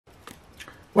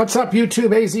What's up,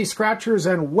 YouTube AZ Scratchers,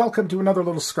 and welcome to another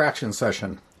little scratching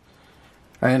session.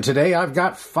 And today I've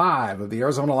got 5 of the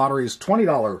Arizona Lottery's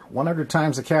 $20 100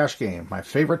 times the cash game, my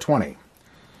favorite 20,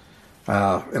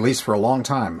 at least for a long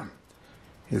time.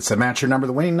 It's a match your number,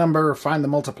 the winning number, find the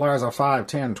multipliers of 5,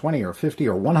 10, 20, or 50,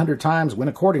 or 100 times, win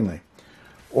accordingly.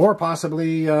 Or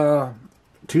possibly 2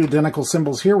 identical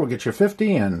symbols here will get you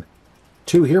 50, and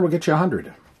 2 here will get you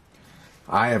 100.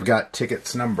 I have got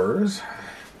tickets numbers.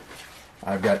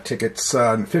 I've got tickets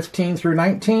 15 through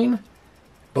 19.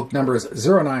 Book number is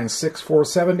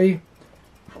 096470.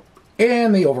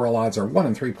 And the overall odds are 1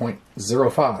 in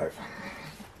 3.05.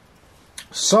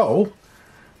 So,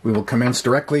 we will commence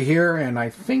directly here, and I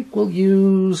think we'll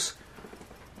use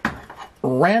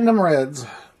Random Red's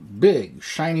big,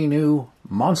 shiny, new,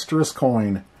 monstrous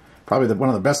coin. Probably one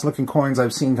of the best looking coins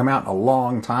I've seen come out in a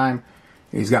long time.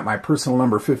 He's got my personal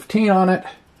number 15 on it.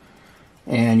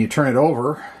 And you turn it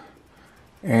over,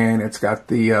 and it's got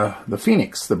the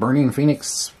Phoenix, the burning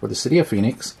Phoenix for the city of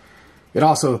Phoenix. It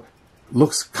also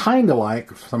looks kind of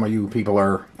like, some of you people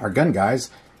are gun guys,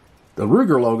 the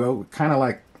Ruger logo kind of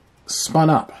like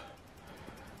spun up.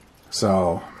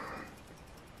 So,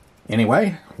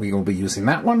 anyway, we will be using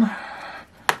that one.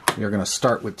 We are going to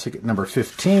start with ticket number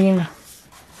 15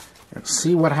 and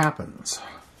see what happens.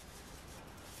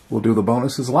 We'll do the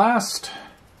bonuses last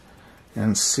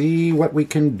and see what we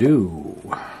can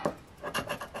do.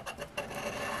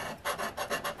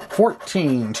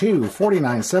 14, 2,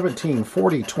 49, 17,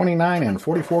 40, 29, and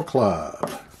 44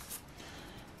 club.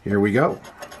 Here we go.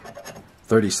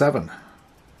 37,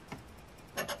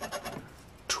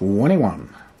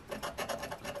 21,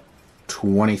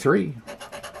 23,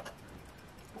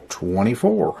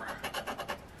 24,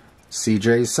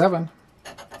 CJ 7,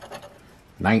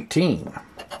 19,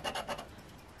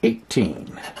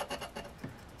 18,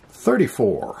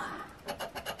 34,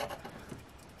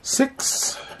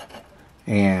 6,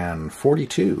 and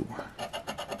 42,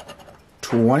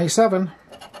 27,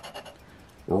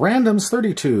 randoms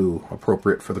 32,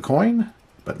 appropriate for the coin,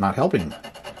 but not helping,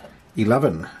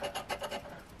 11,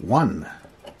 1,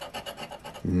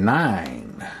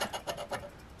 9,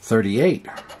 38,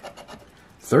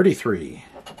 33,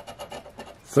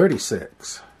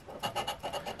 36,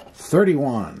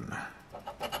 31,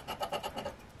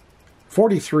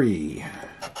 43,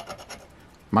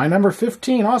 my number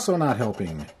 15 also not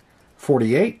helping,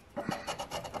 48,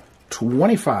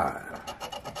 25,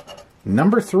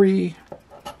 number 3,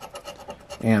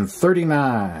 and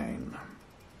 39.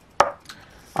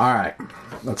 Alright,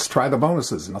 let's try the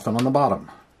bonuses. Nothing on the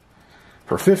bottom.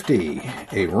 For 50,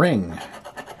 a ring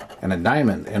and a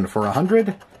diamond, and for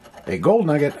 100, a gold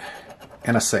nugget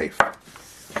and a safe.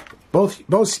 Both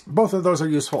of those are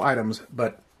useful items,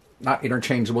 but not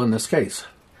interchangeable in this case.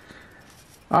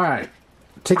 Alright,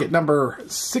 ticket number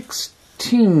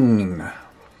 16.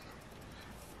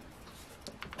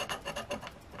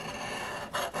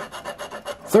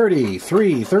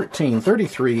 33, 13,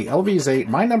 33, LV's 8,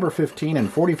 my number 15,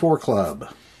 and 44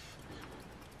 club.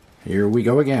 Here we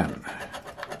go again.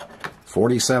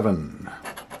 47,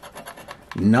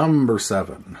 number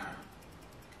 7,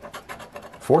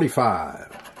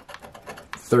 45,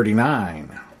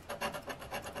 39,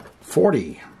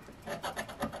 40,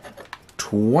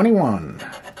 21,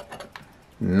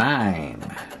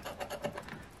 9,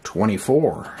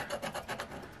 24,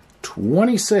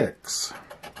 26,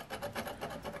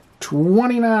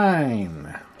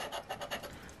 29,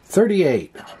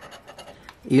 38,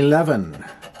 11,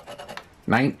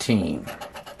 19,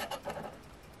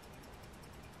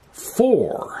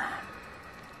 4,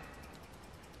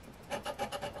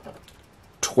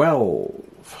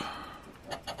 12,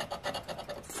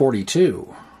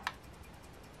 42,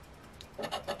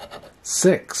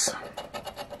 6,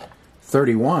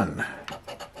 31,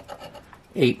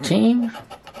 18,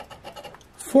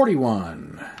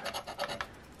 41,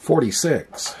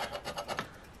 46,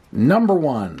 number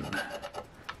 1,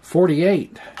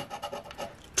 48,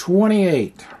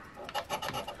 28,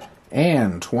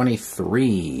 and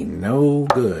 23. No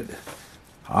good.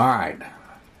 Alright.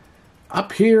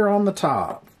 Up here on the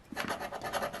top,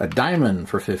 a diamond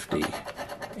for 50,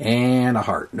 and a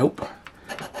heart. Nope.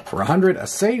 For 100, a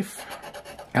safe,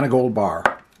 and a gold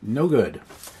bar. No good.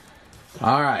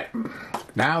 Alright.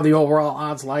 Now the overall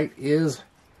odds light is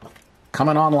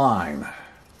coming online.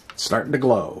 Starting to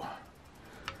glow.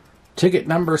 Ticket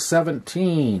number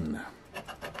 17.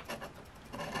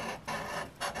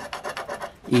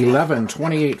 11,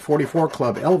 28, 44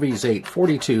 club, LV's 8,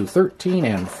 42, 13,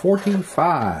 and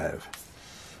 45.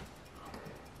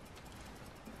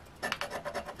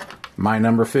 My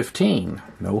number 15,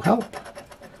 no help.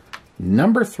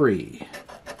 Number 3,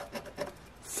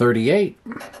 38,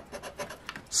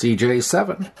 CJ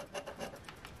 7,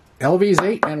 LV's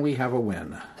 8, and we have a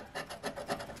win.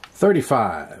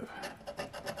 35,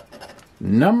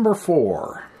 number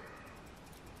 4,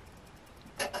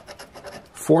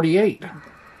 48,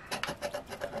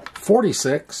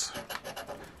 46,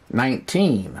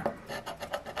 19,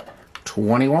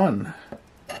 21,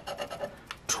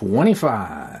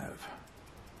 25,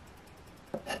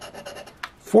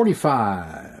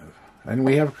 45, and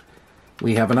we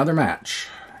have another match.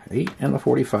 8 and the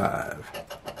 45,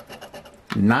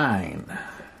 9,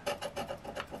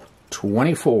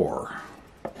 24,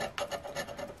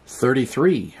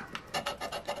 33,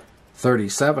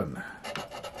 37,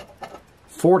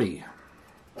 40,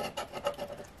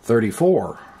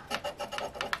 34,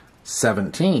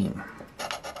 17,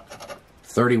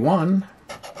 31,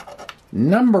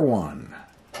 number 1,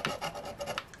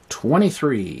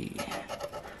 23,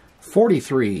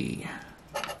 43,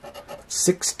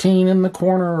 16 in the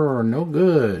corner, no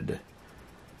good.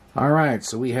 Alright,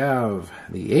 so we have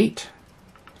the 8,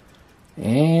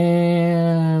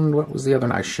 and what was the other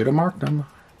one? I should have marked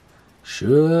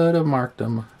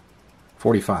them.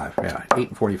 45, yeah, 8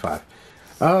 and 45.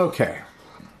 Okay.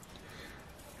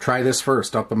 Try this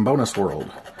first, up in Bonus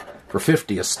World. For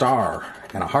 50, a star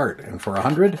and a heart, and for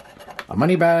 100, a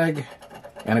money bag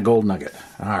and a gold nugget.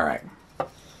 Alright.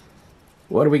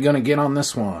 What are we going to get on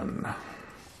this one?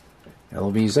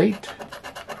 LV's 8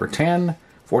 for 10,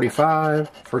 45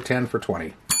 for 10 for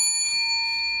 20.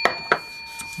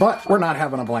 But we're not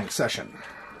having a blank session.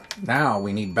 Now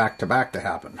we need back-to-back to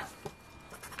happen.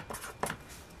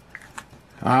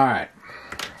 Alright.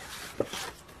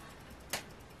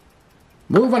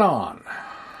 Moving on.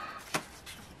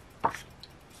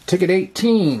 Ticket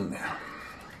 18.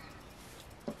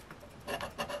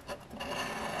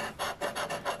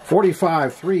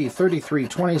 45, 3, 33,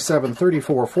 27,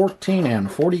 34, 14,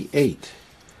 and 48.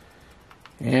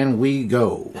 And we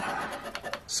go.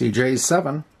 CJ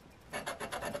 7,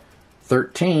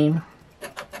 13,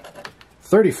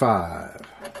 35,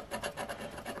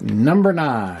 number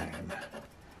 9,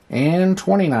 and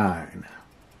 29,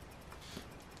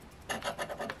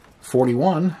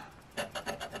 41,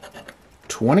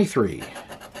 23,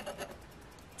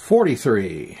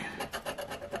 43,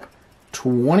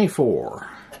 24,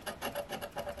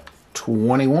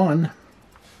 21,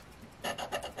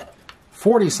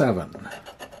 47,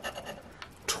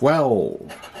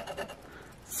 12,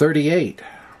 38,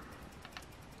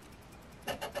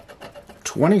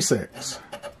 26,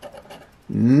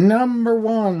 number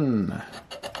 1,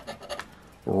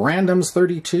 randoms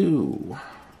 32,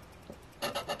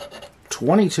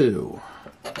 22,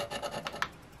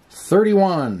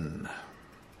 31,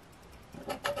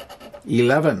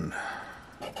 11,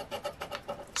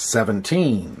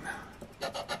 17,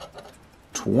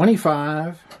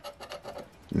 25,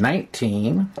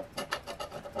 19,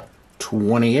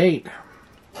 28,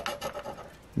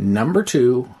 number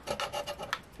 2,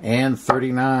 and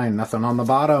 39. Nothing on the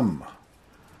bottom.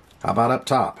 How about up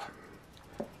top?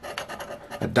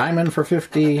 A diamond for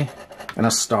 50 and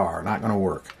a star. Not going to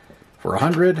work. For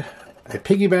 100, a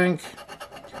piggy bank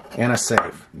and a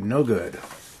safe. No good.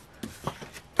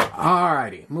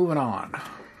 Alrighty, moving on.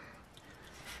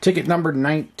 Ticket number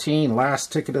 19,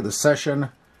 last ticket of the session.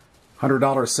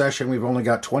 $100 session. We've only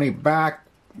got 20 back.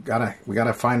 We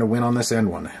gotta find a win on this end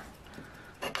one.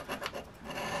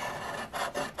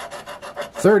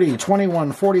 30,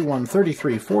 21, 41,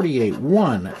 33, 48,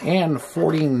 1, and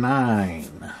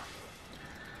 49.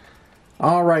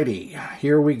 Alrighty,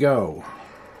 here we go.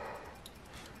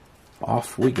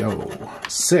 Off we go.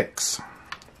 6,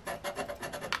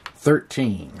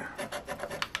 13,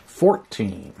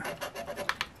 14,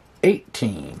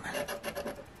 18,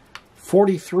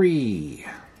 43,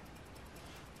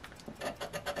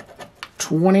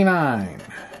 29,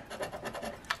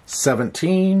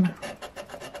 17,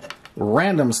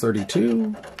 randoms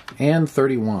 32, and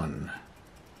 31,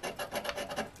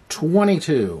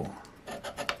 22,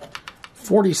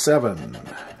 47,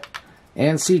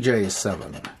 and CJ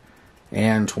 7,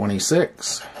 and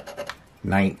 26,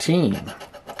 19,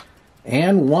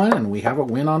 and 1, and we have a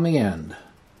win on the end.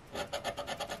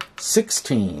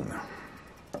 16,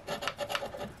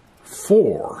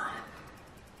 4,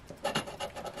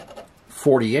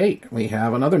 48, we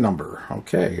have another number.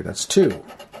 Okay, that's 2.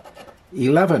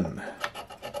 11,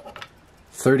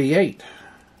 38,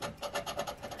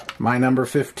 my number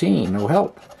 15, no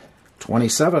help.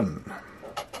 27,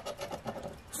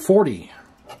 40,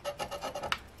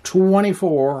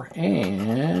 24,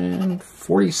 and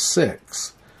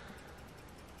 46.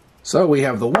 So we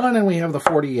have the 1 and we have the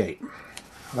 48.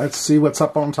 Let's see what's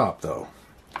up on top, though.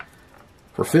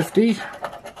 For 50,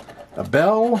 a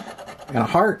bell, and a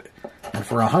heart. And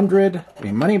for 100,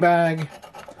 a money bag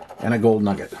and a gold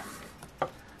nugget.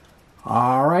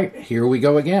 All right, here we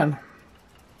go again.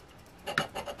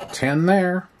 10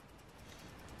 there.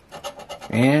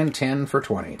 And 10 for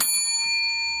 20.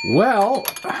 Well,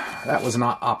 that was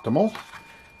not optimal.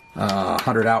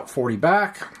 100 out, 40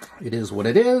 back. It is what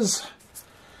it is.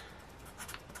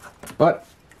 But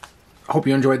I hope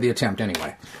you enjoyed the attempt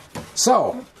anyway.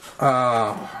 So,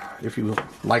 if you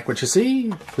like what you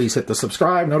see, please hit the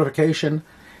subscribe, notification,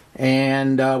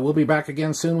 and we'll be back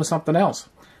again soon with something else.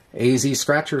 AZ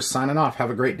Scratchers signing off. Have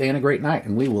a great day and a great night,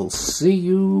 and we will see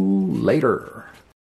you later.